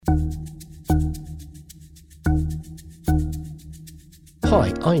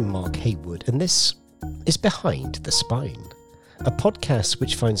Hi, I'm Mark Haywood, and this is Behind the Spine, a podcast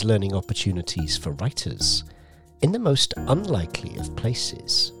which finds learning opportunities for writers in the most unlikely of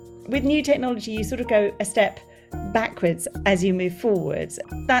places. With new technology, you sort of go a step backwards as you move forwards.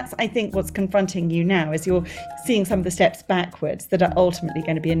 That's, I think, what's confronting you now, is you're seeing some of the steps backwards that are ultimately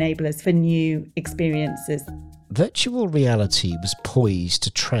going to be enablers for new experiences. Virtual reality was poised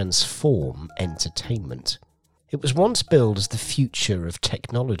to transform entertainment. It was once billed as the future of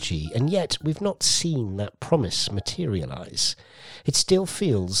technology, and yet we've not seen that promise materialise. It still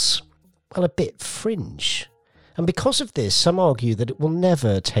feels, well, a bit fringe. And because of this, some argue that it will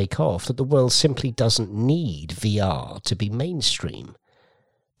never take off, that the world simply doesn't need VR to be mainstream.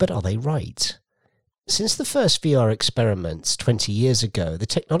 But are they right? Since the first VR experiments 20 years ago, the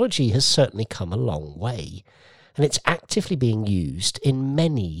technology has certainly come a long way. And it's actively being used in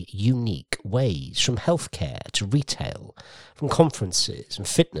many unique ways, from healthcare to retail, from conferences and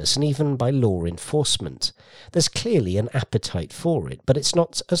fitness, and even by law enforcement. There's clearly an appetite for it, but it's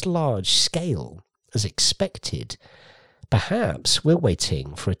not as large scale as expected. Perhaps we're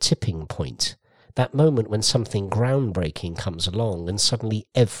waiting for a tipping point, that moment when something groundbreaking comes along and suddenly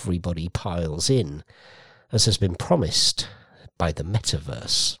everybody piles in, as has been promised by the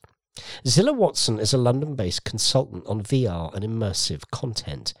metaverse. Zillah Watson is a London-based consultant on VR and immersive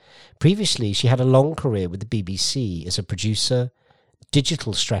content. Previously, she had a long career with the BBC as a producer,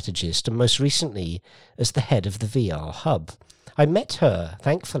 digital strategist, and most recently as the head of the VR Hub. I met her,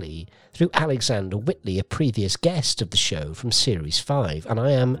 thankfully, through Alexander Whitley, a previous guest of the show from Series 5, and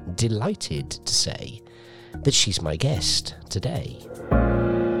I am delighted to say that she's my guest today.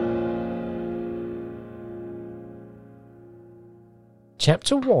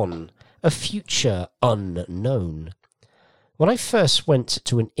 Chapter 1, A Future Unknown. When I first went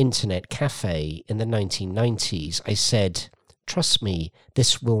to an internet cafe in the 1990s, I said, "Trust me,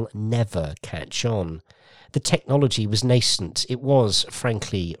 this will never catch on." The technology was nascent. It was,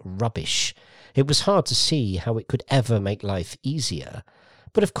 frankly, rubbish. It was hard to see how it could ever make life easier.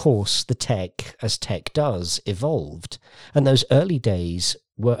 But of course, the tech, as tech does, evolved, and those early days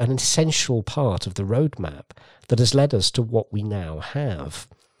were an essential part of the roadmap that has led us to what we now have.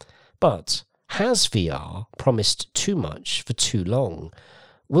 But has VR promised too much for too long?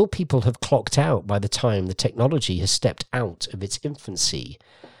 Will people have clocked out by the time the technology has stepped out of its infancy?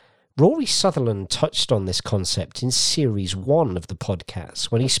 Rory Sutherland touched on this concept in Series 1 of the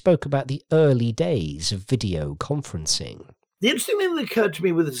podcast when he spoke about the early days of video conferencing. The interesting thing that occurred to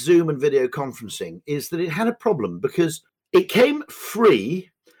me with Zoom and video conferencing is that it had a problem because it came free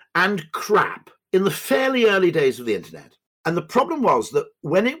and crap in the fairly early days of the internet. And the problem was that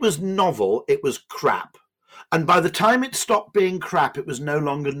when it was novel, it was crap. And by the time it stopped being crap, it was no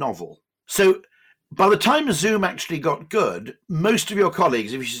longer novel. So by the time Zoom actually got good, most of your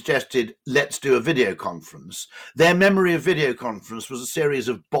colleagues, if you suggested, let's do a video conference, their memory of video conference was a series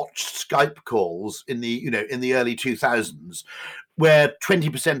of botched Skype calls in the early 2000s, where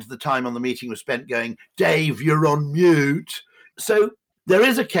 20% of the time on the meeting was spent going, "Dave, you're on mute." So there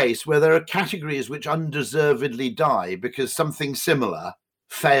is a case where there are categories which undeservedly die because something similar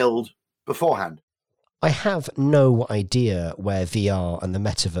failed beforehand. I have no idea where VR and the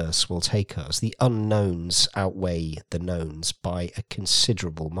metaverse will take us. The unknowns outweigh the knowns by a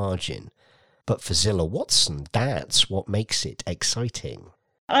considerable margin. But for Zillah Watson, that's what makes it exciting.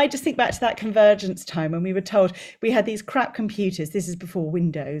 I just think back to that convergence time when we were told we had these crap computers. This is before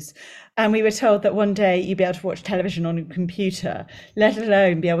Windows. And we were told that one day you'd be able to watch television on a computer, let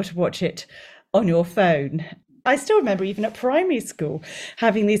alone be able to watch it on your phone. I still remember even at primary school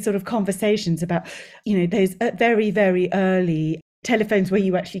having these sort of conversations about, those very, very early telephones where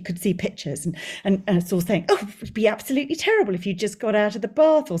you actually could see pictures and it's all saying, oh, it would be absolutely terrible if you just got out of the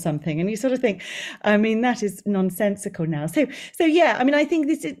bath or something. And you sort of think, that is nonsensical now. So yeah, I think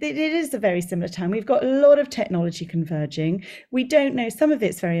it is a very similar time. We've got a lot of technology converging. We don't know, some of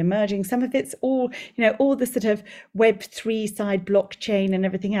it's very emerging, some of it's all the sort of Web3 side, blockchain and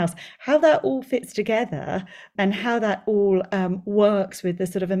everything else, how that all fits together and how that all works with the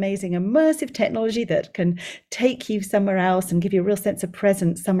sort of amazing immersive technology that can take you somewhere else and give you a real sense of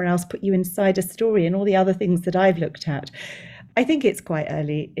presence somewhere else, put you inside a story and all the other things that I've looked at. I think it's quite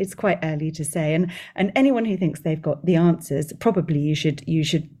early. It's quite early to say. And anyone who thinks they've got the answers, probably you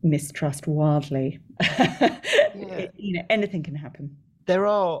should mistrust wildly. Yeah. Anything can happen. There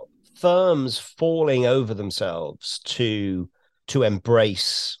are firms falling over themselves to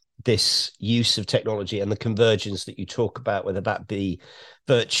embrace this use of technology and the convergence that you talk about, whether that be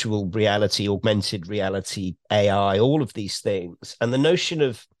virtual reality, augmented reality, AI, all of these things. And the notion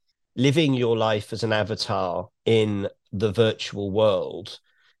of living your life as an avatar in the virtual world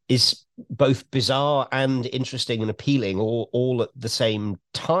is both bizarre and interesting and appealing all at the same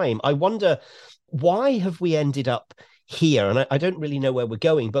time. I wonder, why have we ended up here? And I don't really know where we're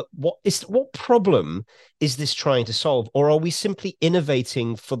going, but what problem is this trying to solve? Or are we simply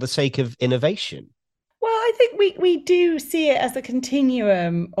innovating for the sake of innovation? Well, I think we do see it as a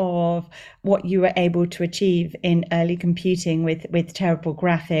continuum of what you were able to achieve in early computing with terrible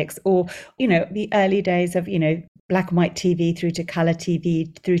graphics, or, the early days of, black and white TV through to color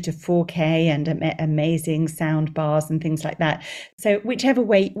TV through to 4K and amazing sound bars and things like that. So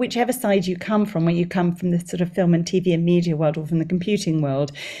whichever side you come from, where you come from the sort of film and TV and media world or from the computing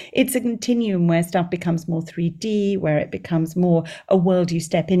world, it's a continuum where stuff becomes more 3D, where it becomes more a world you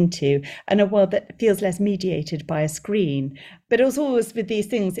step into and a world that feels less mediated by a screen. But also always with these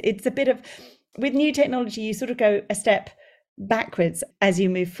things, it's a bit of, with new technology, you sort of go a step backwards as you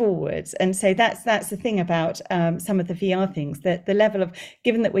move forwards. And so that's the thing about some of the VR things, that the level of,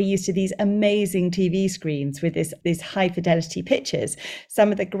 given that we're used to these amazing TV screens with these high fidelity pictures,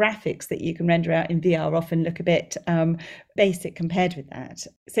 some of the graphics that you can render out in VR often look a bit basic compared with that.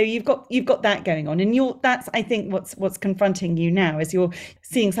 So you've got that going on, and that's I think what's confronting you now, is you're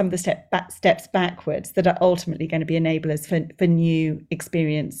seeing some of the steps backwards that are ultimately going to be enablers for new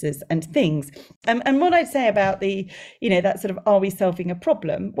experiences and things. And what I'd say about that sort of, are we solving a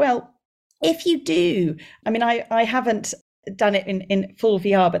problem? Well, if you do, I mean, I haven't done it in full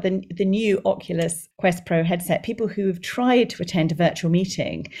VR, but the new Oculus Quest Pro headset, people who have tried to attend a virtual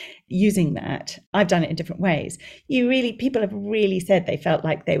meeting using that, I've done it in different ways. People have really said they felt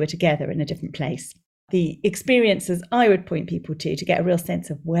like they were together in a different place. The experiences I would point people to get a real sense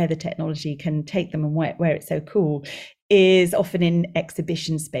of where the technology can take them and where it's so cool is often in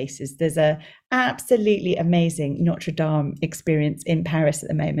exhibition spaces. There's a absolutely amazing Notre Dame experience in Paris at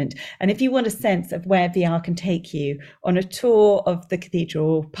the moment. And if you want a sense of where VR can take you on a tour of the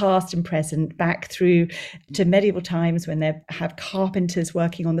cathedral, past and present, back through to medieval times when they have carpenters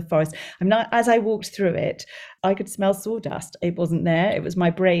working on the forest. As I walked through it, I could smell sawdust. It wasn't there. It was my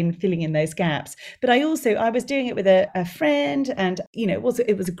brain filling in those gaps. But I was doing it with a friend, and it was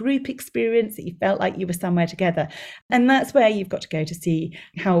a group experience that you felt like you were somewhere together. And that's where you've got to go to see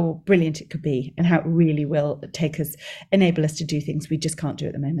how brilliant it could be and how it really will enable us to do things we just can't do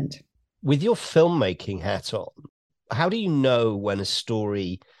at the moment. With your filmmaking hat on, how do you know when a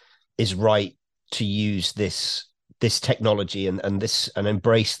story is right to use this technology and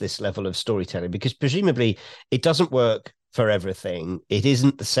embrace this level of storytelling? Because presumably it doesn't work for everything. It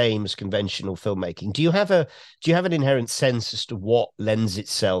isn't the same as conventional filmmaking. Do you have an inherent sense as to what lends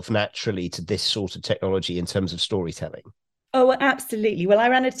itself naturally to this sort of technology in terms of storytelling? Oh, absolutely. Well, I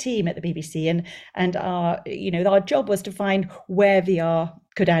ran a team at the BBC, and our job was to find where VR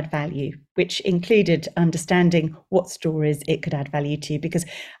could add value, which included understanding what stories it could add value to. Because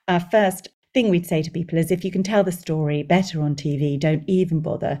our first thing we'd say to people is, if you can tell the story better on TV, don't even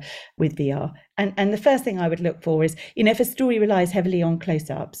bother with VR. And the first thing I would look for is, if a story relies heavily on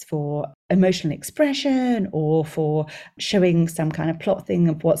close-ups for emotional expression or for showing some kind of plot thing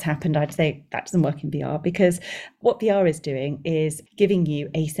of what's happened, I'd say that doesn't work in VR, because what VR is doing is giving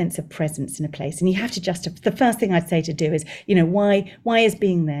you a sense of presence in a place. And you have to justify. The first thing I'd say to do is, why is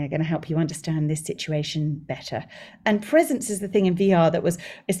being there going to help you understand this situation better? And presence is the thing in VR that was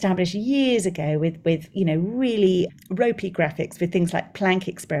established years ago with really ropey graphics, with things like plank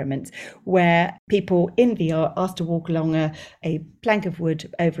experiments, where people in VR asked to walk along a plank of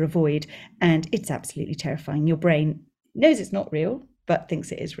wood over a void, and it's absolutely terrifying. Your brain knows it's not real, but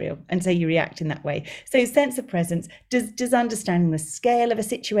thinks it is real. And so you react in that way. So sense of presence, does understanding the scale of a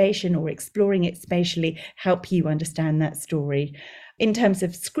situation or exploring it spatially help you understand that story? In terms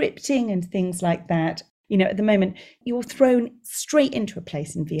of scripting and things like that, at the moment, you're thrown straight into a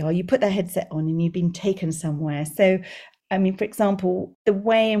place in VR. You put that headset on and you've been taken somewhere. So for example, the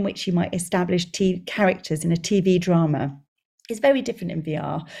way in which you might establish characters in a TV drama is very different in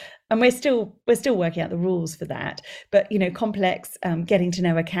VR. And we're still working out the rules for that. But, complex, getting to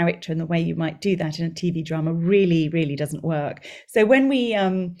know a character and the way you might do that in a TV drama really, really doesn't work. So when we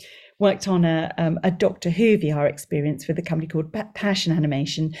worked on a Doctor Who VR experience with a company called Passion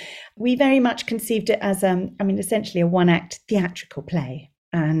Animation, we very much conceived it as, essentially a one-act theatrical play.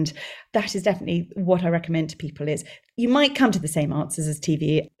 And that is definitely what I recommend to people. Is you might come to the same answers as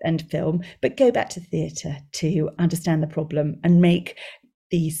TV and film, but go back to theatre to understand the problem and make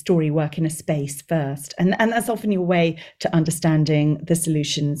the story work in a space first. And that's often your way to understanding the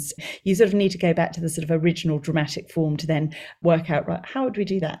solutions. You sort of need to go back to the sort of original dramatic form to then work out, right, how would we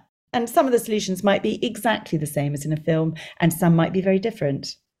do that? And some of the solutions might be exactly the same as in a film, and some might be very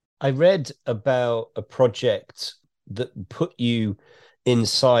different. I read about a project that put you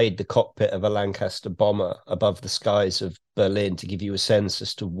inside the cockpit of a Lancaster bomber above the skies of Berlin to give you a sense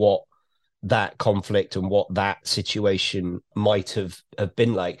as to what that conflict and what that situation might have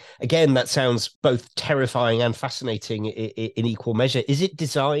been like. Again, that sounds both terrifying and fascinating in equal measure. Is it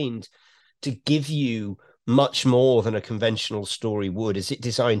designed to give you much more than a conventional story would? Is it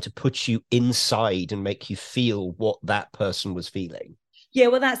designed to put you inside and make you feel what that person was feeling? Yeah,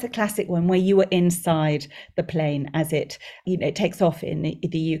 well, that's a classic one where you were inside the plane as it, it takes off in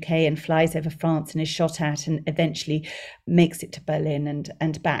the UK and flies over France and is shot at and eventually makes it to Berlin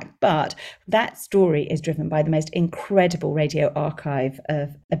and back. But that story is driven by the most incredible radio archive of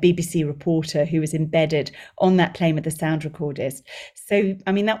a BBC reporter who was embedded on that plane with the sound recordist. So,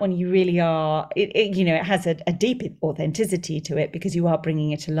 I mean, that one you really are, it has a deep authenticity to it because you are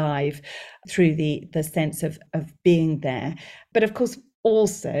bringing it alive through the sense of being there. But of course,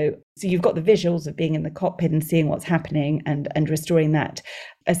 also, so you've got the visuals of being in the cockpit and seeing what's happening and restoring that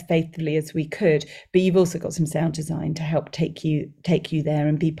as faithfully as we could, but you've also got some sound design to help take you there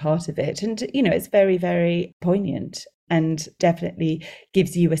and be part of it. And it's very, very poignant and definitely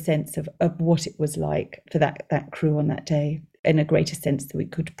gives you a sense of what it was like for that crew on that day in a greater sense that we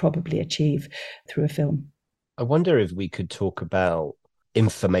could probably achieve through a film. I wonder if we could talk about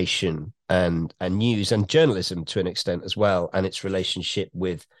information and news and journalism to an extent as well, and its relationship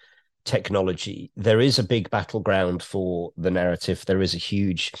with technology. There is a big battleground for the narrative. There is a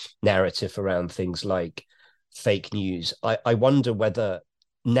huge narrative around things like fake news. I wonder whether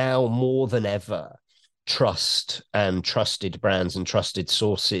now more than ever, trust and trusted brands and trusted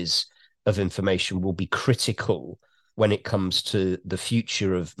sources of information will be critical when it comes to the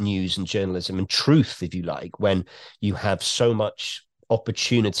future of news and journalism and truth, if you like, when you have so much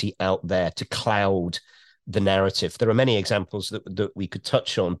opportunity out there to cloud the narrative. There are many examples that we could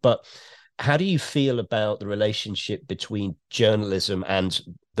touch on, but how do you feel about the relationship between journalism and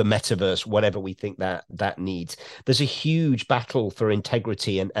the metaverse, whatever we think that needs? There's a huge battle for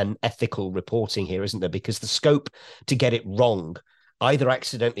integrity and ethical reporting here, isn't there? Because the scope to get it wrong, either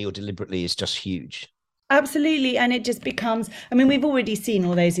accidentally or deliberately, is just huge. Absolutely. And it just becomes, we've already seen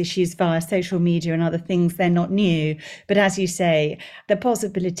all those issues via social media and other things. They're not new. But as you say, the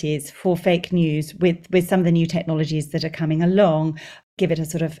possibilities for fake news with some of the new technologies that are coming along give it a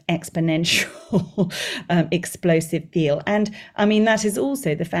sort of exponential, explosive feel. And that is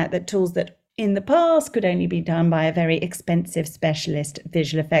also the fact that tools that in the past could only be done by a very expensive specialist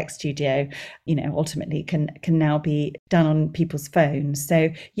visual effects studio, ultimately can now be done on people's phones. So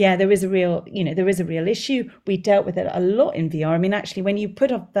yeah, there is a real issue. We dealt with it a lot in VR. Actually, when you put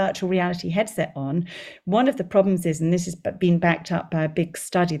a virtual reality headset on, one of the problems is, and this has been backed up by a big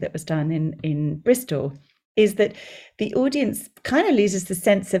study that was done in Bristol, is that the audience kind of loses the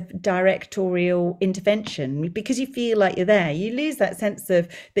sense of directorial intervention because you feel like you're there. You lose that sense of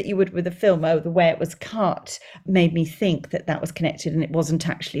that you would with a film. Oh, the way it was cut made me think that was connected and it wasn't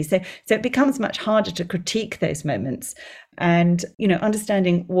actually. So it becomes much harder to critique those moments and,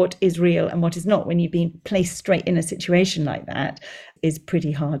 understanding what is real and what is not when you've been placed straight in a situation like that is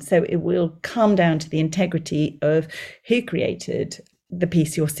pretty hard. So it will come down to the integrity of who created the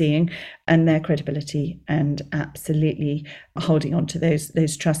piece you're seeing and their credibility, and absolutely holding on to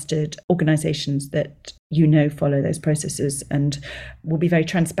those trusted organizations that follow those processes and will be very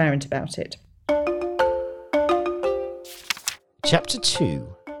transparent about it. Chapter 2,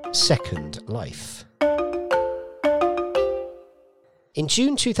 Second Life. In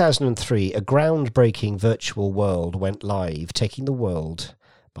June 2003, a groundbreaking virtual world went live, taking the world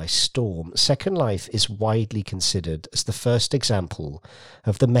by storm. Second Life is widely considered as the first example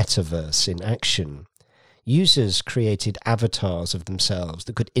of the metaverse in action. Users created avatars of themselves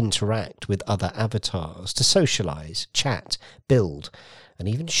that could interact with other avatars to socialize, chat, build, and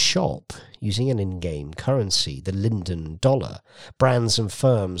even shop using an in-game currency, the Linden dollar. Brands and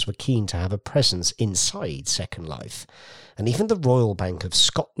firms were keen to have a presence inside Second Life, and even the Royal Bank of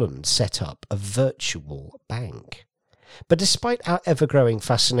Scotland set up a virtual bank. But despite our ever-growing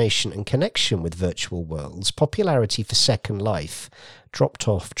fascination and connection with virtual worlds, popularity for Second Life dropped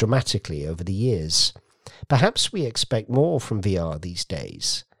off dramatically over the years. Perhaps we expect more from VR these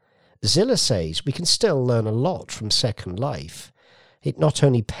days. Zilla says we can still learn a lot from Second Life. It not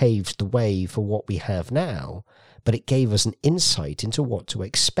only paved the way for what we have now, but it gave us an insight into what to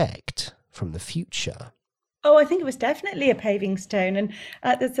expect from the future. Oh, I think it was definitely a paving stone. And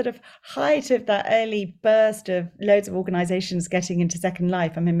at the sort of height of that early burst of loads of organizations getting into Second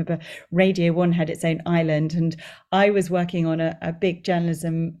Life, I remember Radio One had its own island, and I was working on a big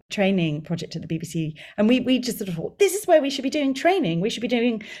journalism training project at the BBC. And we just sort of thought, this is where we should be doing training. We should be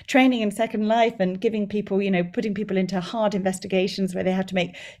doing training in Second Life and giving people, putting people into hard investigations where they have to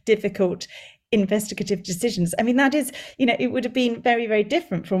make difficult investigative decisions. I mean, that is, it would have been very, very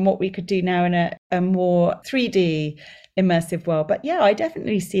different from what we could do now in a more 3D immersive world. But yeah, I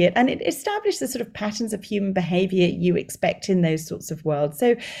definitely see it. And it established the sort of patterns of human behavior you expect in those sorts of worlds.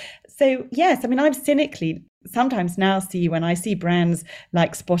 So yes, I mean, I'm cynically sometimes now see when I see brands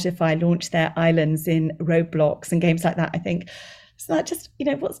like Spotify launch their islands in Roblox and games like that, I think, so that just,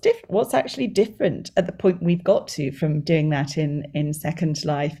 what's different? What's actually different at the point we've got to from doing that in Second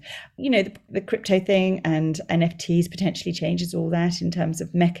Life? The crypto thing and NFTs potentially changes all that in terms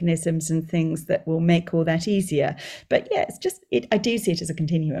of mechanisms and things that will make all that easier. But yeah, I do see it as a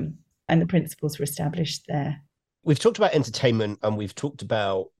continuum, and the principles were established there. We've talked about entertainment and we've talked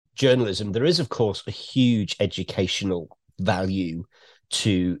about journalism. There is, of course, a huge educational value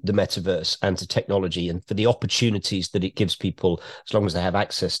to the metaverse and to technology and for the opportunities that it gives people as long as they have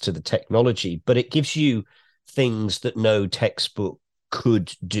access to the technology. But it gives you things that no textbook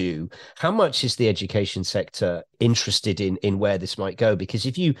could do. How much is the education sector interested in where this might go? Because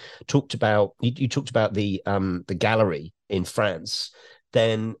if you talked about the gallery in France,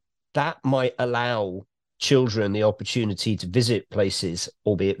 then that might allow children the opportunity to visit places,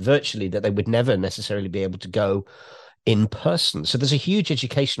 albeit virtually, that they would never necessarily be able to go in person. So there's a huge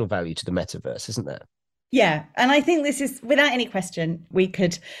educational value to the metaverse, isn't there? Yeah. And I think this is, without any question, we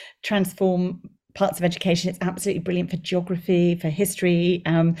could transform parts of education. It's absolutely brilliant for geography, for history,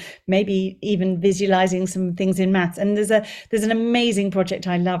 maybe even visualizing some things in maths. And there's an amazing project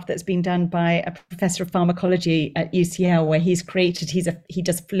I love that's been done by a professor of pharmacology at UCL, where he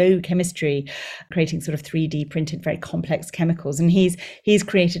does flow chemistry, creating sort of 3D printed, very complex chemicals. And he's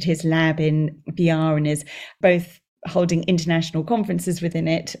created his lab in VR and is both holding international conferences within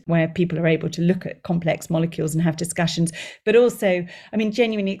it where people are able to look at complex molecules and have discussions, but also, I mean,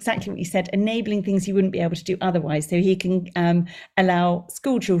 genuinely exactly what you said, enabling things you wouldn't be able to do otherwise. So he can allow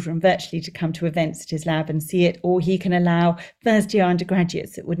school children virtually to come to events at his lab and see it, or he can allow first-year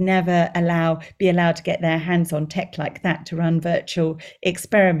undergraduates that would never be allowed to get their hands on tech like that to run virtual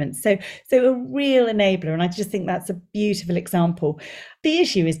experiments. So a real enabler, and I just think that's a beautiful example. The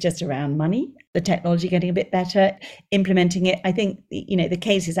issue is just around money, the technology getting a bit better, implementing it. I think, the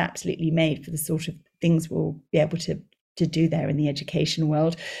case is absolutely made for the sort of things we'll be able to do there in the education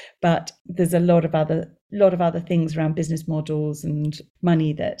world. But there's a lot of other things around business models and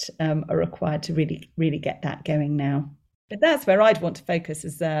money that are required to really, really get that going now. But that's where I'd want to focus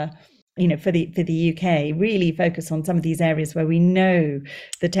as for the UK, really focus on some of these areas where we know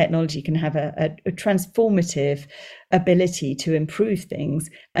the technology can have a transformative ability to improve things,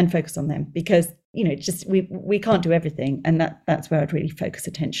 and focus on them, because we can't do everything, and that's where I'd really focus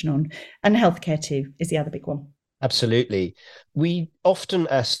attention on. And healthcare too is the other big one. Absolutely. We often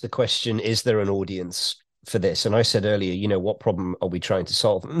ask the question, is there an audience for this? And I said earlier, what problem are we trying to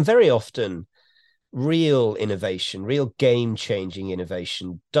solve? And very often real innovation, real game-changing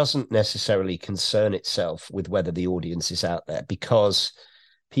innovation doesn't necessarily concern itself with whether the audience is out there, because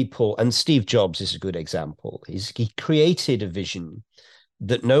people, and Steve Jobs is a good example, he created a vision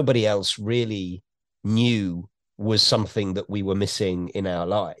that nobody else really knew was something that we were missing in our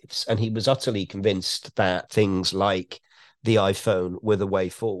lives. And he was utterly convinced that things like the iPhone were the way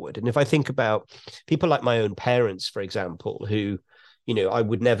forward. And if I think about people like my own parents, for example, who I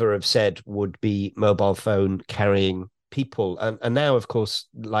would never have said would be mobile phone carrying people. And now, of course,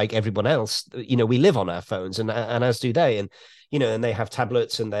 like everyone else, we live on our phones, and as do they. And, and they have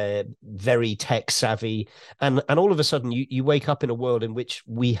tablets and they're very tech savvy. And all of a sudden you wake up in a world in which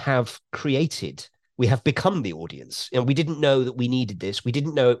we have become the audience. And we didn't know that we needed this. We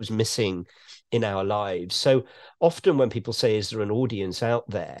didn't know it was missing in our lives. So often when people say, is there an audience out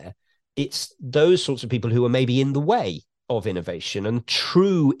there? It's those sorts of people who are maybe in the way of innovation, and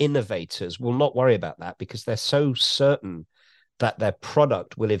true innovators will not worry about that because they're so certain that their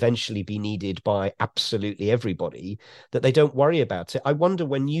product will eventually be needed by absolutely everybody that they don't worry about it. I wonder,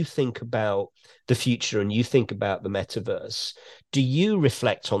 when you think about the future and you think about the metaverse, do you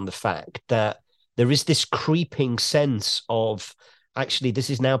reflect on the fact that there is this creeping sense of, actually, this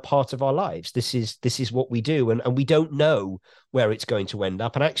is now part of our lives. This is what we do. And we don't know where it's going to end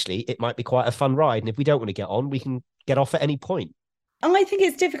up. And actually, it might be quite a fun ride. And if we don't want to get on, we can get off at any point. I think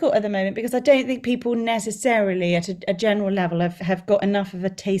it's difficult at the moment because I don't think people necessarily at a general level have got enough of a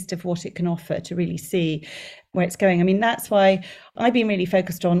taste of what it can offer to really see where it's going. I mean, that's why I've been really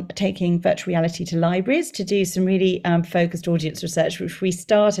focused on taking virtual reality to libraries to do some really focused audience research, which we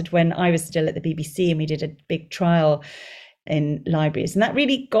started when I was still at the BBC, and we did a big trial in libraries. And that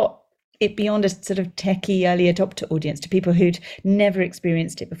really got it beyond a sort of techie early adopter audience to people who'd never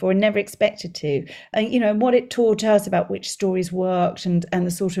experienced it before and never expected to. And, and what it taught us about which stories worked and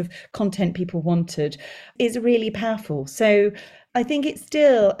the sort of content people wanted is really powerful. So I think it's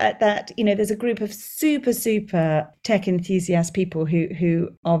still at that, there's a group of super, super tech enthusiast people who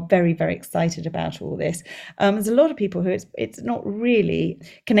are very, very excited about all this. There's a lot of people who it's not really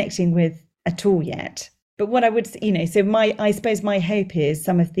connecting with at all yet. But what I would, so I suppose my hope is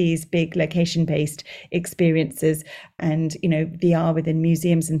some of these big location-based experiences and, VR within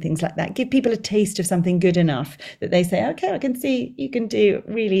museums and things like that, give people a taste of something good enough that they say, okay, I can see you can do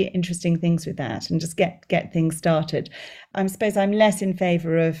really interesting things with that and just get things started. I suppose I'm less in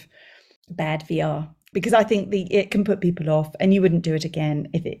favour of bad VR, because I think it can put people off, and you wouldn't do it again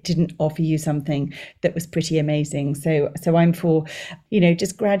if it didn't offer you something that was pretty amazing. So I'm for,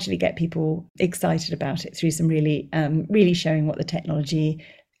 just gradually get people excited about it through some really, really showing what the technology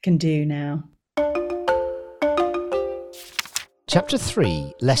can do now. Chapter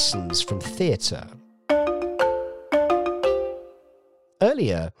 3, Lessons from Theatre.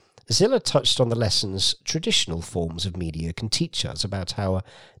 Earlier, Zillah touched on the lessons traditional forms of media can teach us about our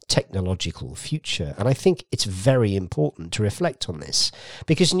technological future. And I think it's very important to reflect on this,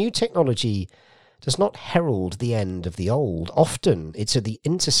 because new technology does not herald the end of the old. Often it's at the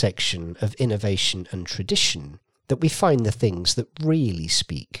intersection of innovation and tradition that we find the things that really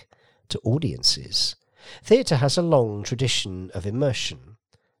speak to audiences. Theatre has a long tradition of immersion,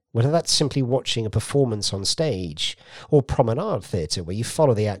 whether that's simply watching a performance on stage, or promenade theatre where you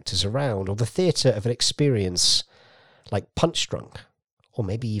follow the actors around, or the theatre of an experience like Punch Drunk, or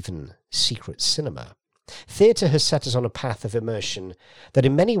maybe even secret cinema. Theatre has set us on a path of immersion that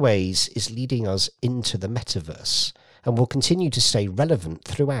in many ways is leading us into the metaverse and will continue to stay relevant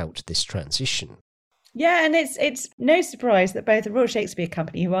throughout this transition. Yeah, and it's no surprise that both the Royal Shakespeare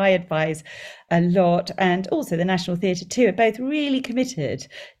Company, who I advise a lot, and also the National Theatre too, are both really committed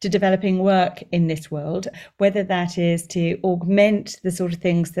to developing work in this world, whether that is to augment the sort of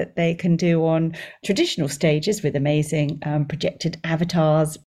things that they can do on traditional stages with amazing projected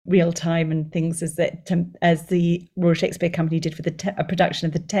avatars, real time and things as the Royal Shakespeare Company did for a production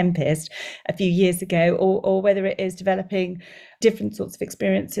of The Tempest a few years ago, or whether it is developing different sorts of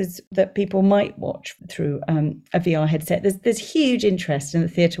experiences that people might watch through a VR headset. There's huge interest in the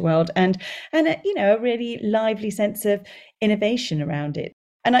theatre world and a really lively sense of innovation around it.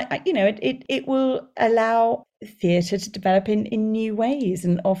 And it will allow theatre to develop in new ways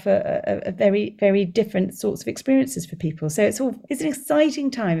and offer a very, very different sorts of experiences for people. So it's an exciting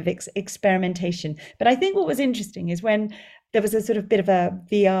time of experimentation. But I think what was interesting is when there was a sort of bit of a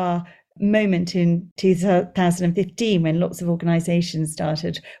VR moment in 2015 when lots of organisations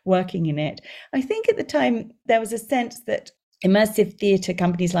started working in it. I think at the time there was a sense that immersive theatre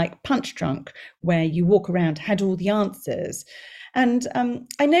companies like Punch Drunk, where you walk around, had all the answers. And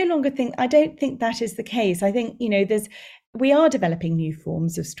I don't think that is the case. I think, we are developing new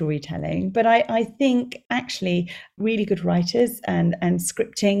forms of storytelling, but I think actually really good writers and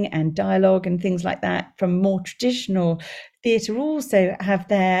scripting and dialogue and things like that from more traditional theatre also have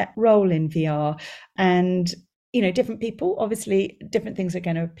their role in VR. And different people, obviously different things are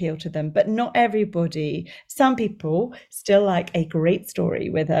going to appeal to them, but not everybody. Some people still like a great story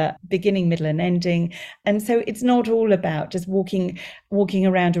with a beginning, middle and ending. And so it's not all about just walking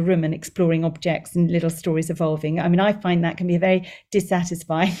around a room and exploring objects and little stories evolving. I mean, I find that can be a very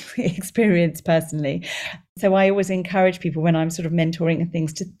dissatisfying experience personally. So I always encourage people when I'm sort of mentoring and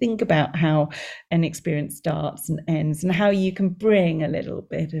things to think about how an experience starts and ends and how you can bring a little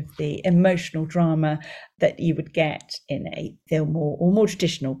bit of the emotional drama that you would get in a film or more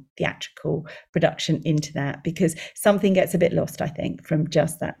traditional theatrical production into that, because something gets a bit lost, I think, from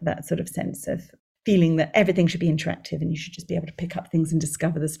just that sort of sense of feeling that everything should be interactive and you should just be able to pick up things and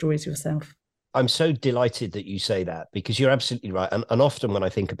discover the stories yourself. I'm so delighted that you say that, because you're absolutely right. And often when I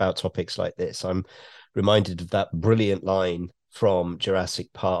think about topics like this, I'm reminded of that brilliant line from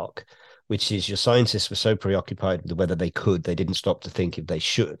Jurassic Park, which is your scientists were so preoccupied with whether they could, they didn't stop to think if they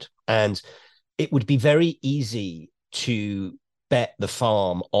should. And it would be very easy to bet the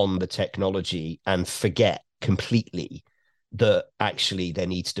farm on the technology and forget completely that actually there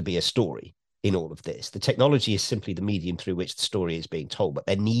needs to be a story. in all of this. The technology is simply the medium through which the story is being told, but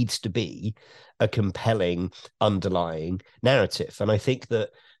there needs to be a compelling underlying narrative. And I think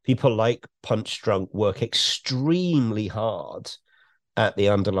that people like Punchdrunk work extremely hard at the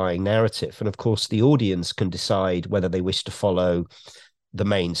underlying narrative. And of course, the audience can decide whether they wish to follow the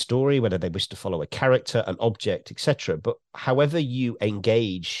main story, whether they wish to follow a character, an object, etc. But however you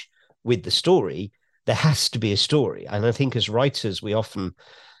engage with the story, there has to be a story. And I think as writers, we often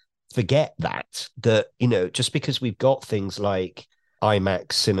forget that, just because we've got things like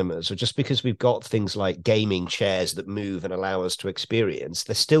IMAX cinemas, or just because we've got things like gaming chairs that move and allow us to experience,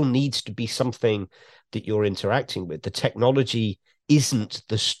 there still needs to be something that you're interacting with. The technology isn't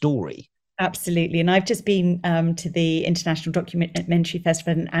the story. Absolutely. And I've just been to the International Documentary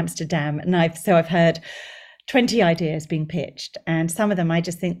Festival in Amsterdam, and I've heard 20 ideas being pitched, and some of them I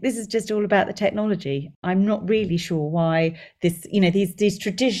just think this is just all about the technology. I'm not really sure why this, these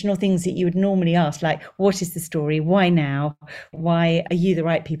traditional things that you would normally ask, like what is the story, why now, why are you the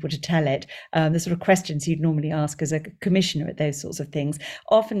right people to tell it, the sort of questions you'd normally ask as a commissioner at those sorts of things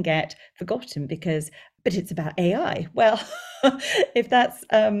often get forgotten but it's about AI. Well, if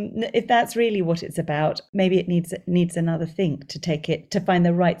that's really what it's about, maybe it needs another thing to take it, to find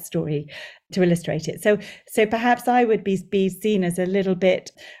the right story to illustrate it. So perhaps I would be seen as a little bit,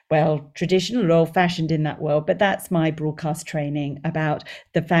 traditional or old-fashioned in that world, but that's my broadcast training about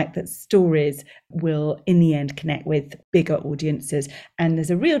the fact that stories will, in the end, connect with bigger audiences. And there's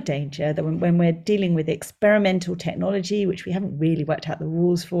a real danger that when we're dealing with experimental technology, which we haven't really worked out the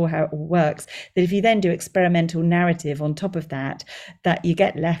rules for, how it all works, that if you then do experimental narrative on top of that you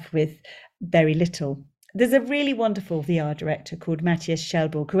get left with very little. There's a really wonderful VR director called Matthias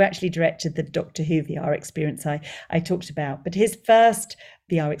Schellborg, who actually directed the Doctor Who VR experience I talked about. But his first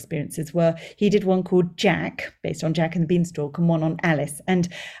VR experiences he did one called Jack, based on Jack and the Beanstalk, and one on Alice. And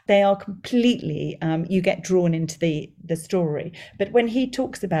they are completely, you get drawn into the story. But when he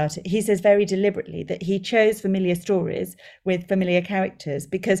talks about it, he says very deliberately that he chose familiar stories with familiar characters,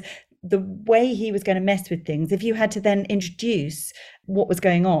 because the way he was going to mess with things, if you had to then introduce what was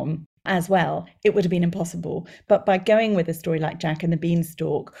going on as well, it would have been impossible. But by going with a story like Jack and the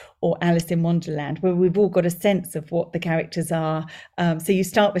Beanstalk or Alice in Wonderland, where we've all got a sense of what the characters are, so you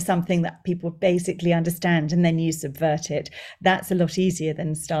start with something that people basically understand and then you subvert it. That's a lot easier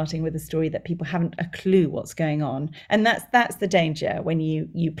than starting with a story that people haven't a clue what's going on. And that's the danger when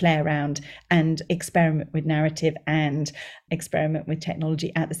you play around and experiment with narrative and experiment with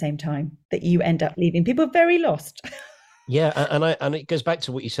technology at the same time, that you end up leaving people very lost. Yeah, and it goes back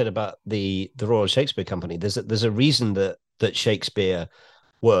to what you said about the Royal Shakespeare Company. There's a reason that Shakespeare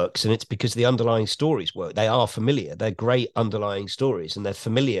works, and it's because the underlying stories work. They are familiar. They're great underlying stories, and they're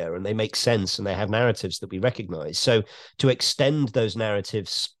familiar, and they make sense, and they have narratives that we recognize. So to extend those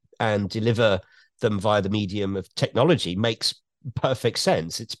narratives and deliver them via the medium of technology makes perfect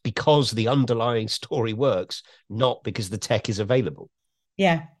sense. It's because the underlying story works, not because the tech is available.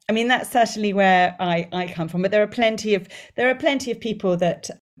 Yeah, I mean, that's certainly where I come from. But there are plenty of people that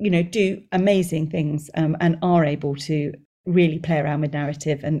do amazing things and are able to really play around with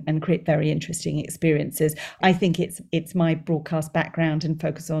narrative and create very interesting experiences. I think it's my broadcast background and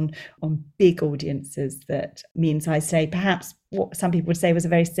focus on big audiences that means I say perhaps what some people would say was a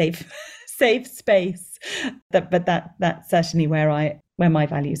very safe space. But that's certainly where my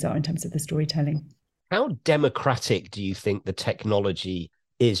values are in terms of the storytelling. How democratic do you think the technology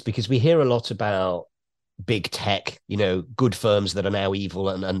is? Because we hear a lot about big tech, good firms that are now evil,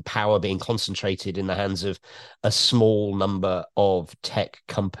 and power being concentrated in the hands of a small number of tech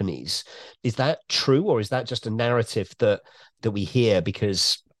companies. Is that true, or is that just a narrative that we hear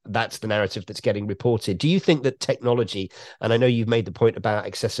because that's the narrative that's getting reported? Do you think that technology, and I know you've made the point about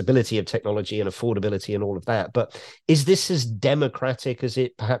accessibility of technology and affordability and all of that, but is this as democratic as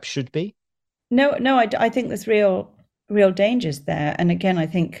it perhaps should be? No, I think there's real dangers there. And again, I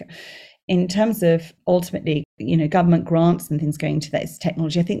think in terms of ultimately, government grants and things going to this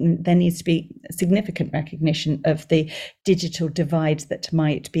technology, I think there needs to be significant recognition of the digital divide that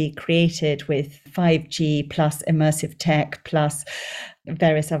might be created with 5G plus immersive tech plus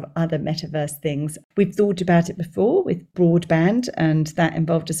various other metaverse things. We've thought about it before with broadband, and that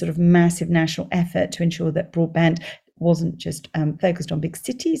involved a sort of massive national effort to ensure that broadband wasn't just focused on big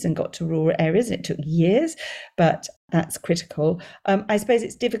cities and got to rural areas. It took years, but that's critical. I suppose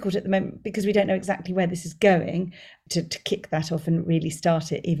it's difficult at the moment because we don't know exactly where this is going to kick that off and really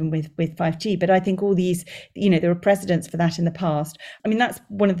start it, even with 5G. But I think all these, there are precedents for that in the past. I mean, that's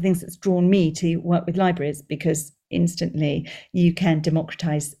one of the things that's drawn me to work with libraries, because instantly you can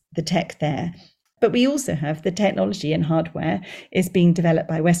democratize the tech there. But we also have the technology and hardware is being developed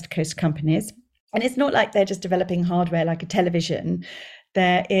by West Coast companies. And it's not like they're just developing hardware like a television.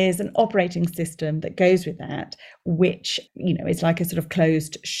 There is an operating system that goes with that, which, is like a sort of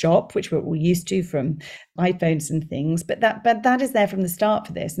closed shop, which we're all used to from iPhones and things. But that is there from the start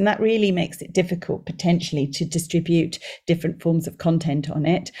for this. And that really makes it difficult potentially to distribute different forms of content on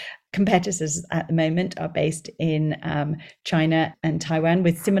it. Competitors at the moment are based in China and Taiwan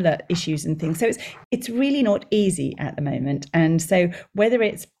with similar issues and things. So it's really not easy at the moment. And so whether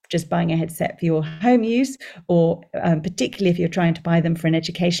it's just buying a headset for your home use, or particularly if you're trying to buy them for an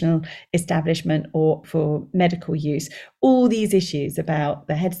educational establishment or for medical use, all these issues about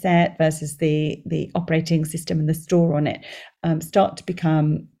the headset versus the operating system and the store on it start to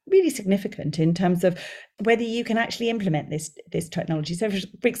become really significant in terms of whether you can actually implement this technology. So,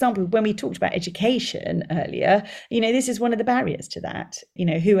 for example, when we talked about education earlier, this is one of the barriers to that.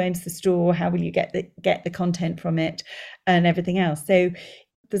 Who owns the store? How will you get the content from it, and everything else? So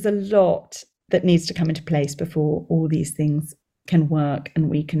there's a lot that needs to come into place before all these things can work and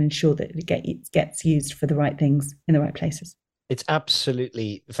we can ensure that it gets used for the right things in the right places. It's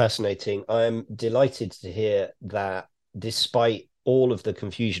absolutely fascinating. I'm delighted to hear that despite all of the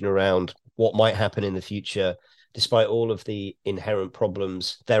confusion around what might happen in the future, despite all of the inherent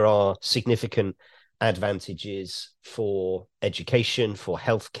problems, there are significant advantages for education, for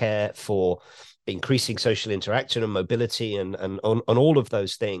healthcare, for increasing social interaction and mobility and on all of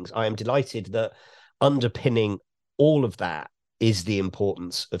those things. I am delighted that underpinning all of that is the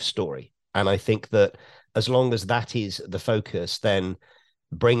importance of story. And I think that as long as that is the focus, then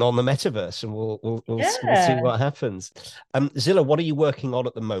bring on the metaverse and we'll see what happens. Zillah, what are you working on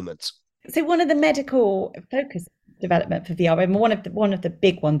at the moment? So one of the medical focus development for VR, and one of the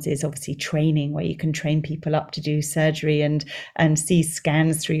big ones is obviously training, where you can train people up to do surgery and see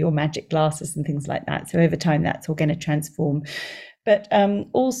scans through your magic glasses and things like that. So over time, that's all going to transform. But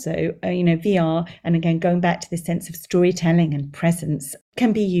also, VR, and again, going back to this sense of storytelling and presence,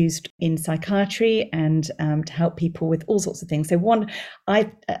 can be used in psychiatry and to help people with all sorts of things. So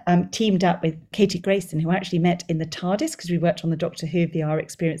I teamed up with Katie Grayson, who I actually met in the TARDIS because we worked on the Doctor Who VR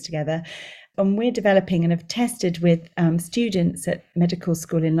experience together. And we're developing and have tested with students at medical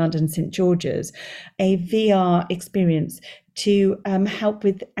school in London, St George's, a VR experience to help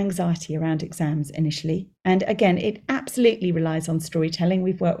with anxiety around exams initially. And again, it absolutely relies on storytelling.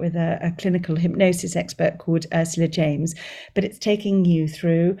 We've worked with a clinical hypnosis expert called Ursula James, but it's taking you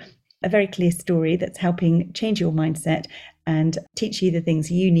through a very clear story that's helping change your mindset and teach you the things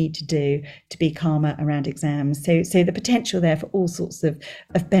you need to do to be calmer around exams. So the potential there for all sorts of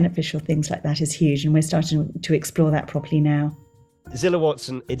beneficial things like that is huge, and we're starting to explore that properly now. Zillah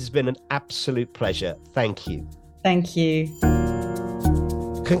Watson, it has been an absolute pleasure. Thank you. Thank you.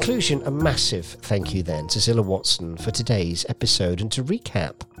 Conclusion, a massive thank you then to Zillah Watson for today's episode. And to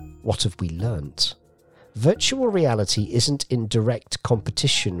recap, what have we learnt? Virtual reality isn't in direct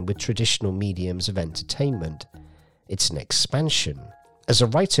competition with traditional mediums of entertainment. It's an expansion. As a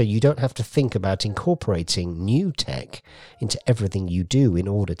writer, you don't have to think about incorporating new tech into everything you do in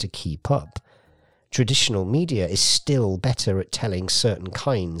order to keep up. Traditional media is still better at telling certain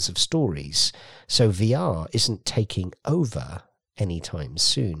kinds of stories, so VR isn't taking over anytime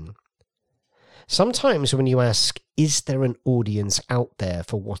soon. Sometimes when you ask, is there an audience out there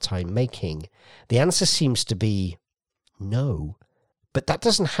for what I'm making? The answer seems to be no. But that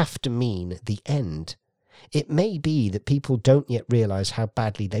doesn't have to mean the end. It may be that people don't yet realise how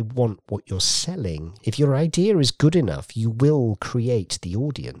badly they want what you're selling. If your idea is good enough, you will create the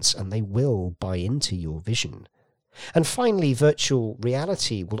audience and they will buy into your vision. And finally, virtual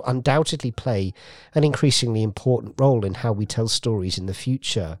reality will undoubtedly play an increasingly important role in how we tell stories in the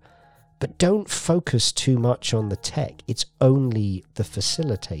future. But don't focus too much on the tech. It's only the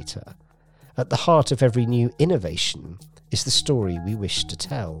facilitator. At the heart of every new innovation is the story we wish to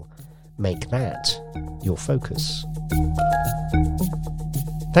tell. Make that your focus.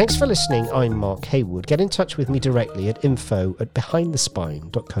 Thanks for listening. I'm Mark Haywood. Get in touch with me directly at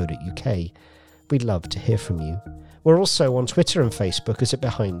info@behindthespine.co.uk. We'd love to hear from you. We're also on Twitter and Facebook as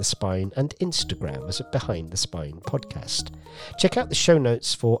Behind the Spine and Instagram as Behind the Spine Podcast. Check out the show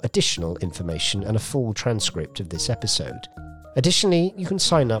notes for additional information and a full transcript of this episode. Additionally, you can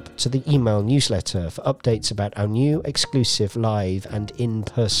sign up to the email newsletter for updates about our new exclusive live and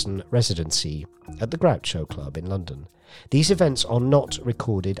in-person residency at the Groucho Club in London. These events are not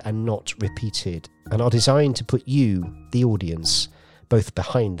recorded and not repeated and are designed to put you, the audience, both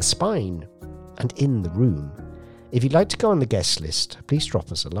behind the spine and in the room. If you'd like to go on the guest list, please drop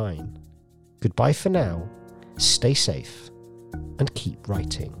us a line. Goodbye for now, stay safe, and keep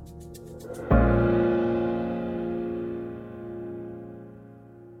writing.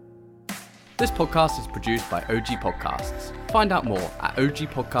 This podcast is produced by OG Podcasts. Find out more at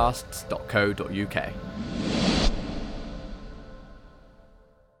ogpodcasts.co.uk.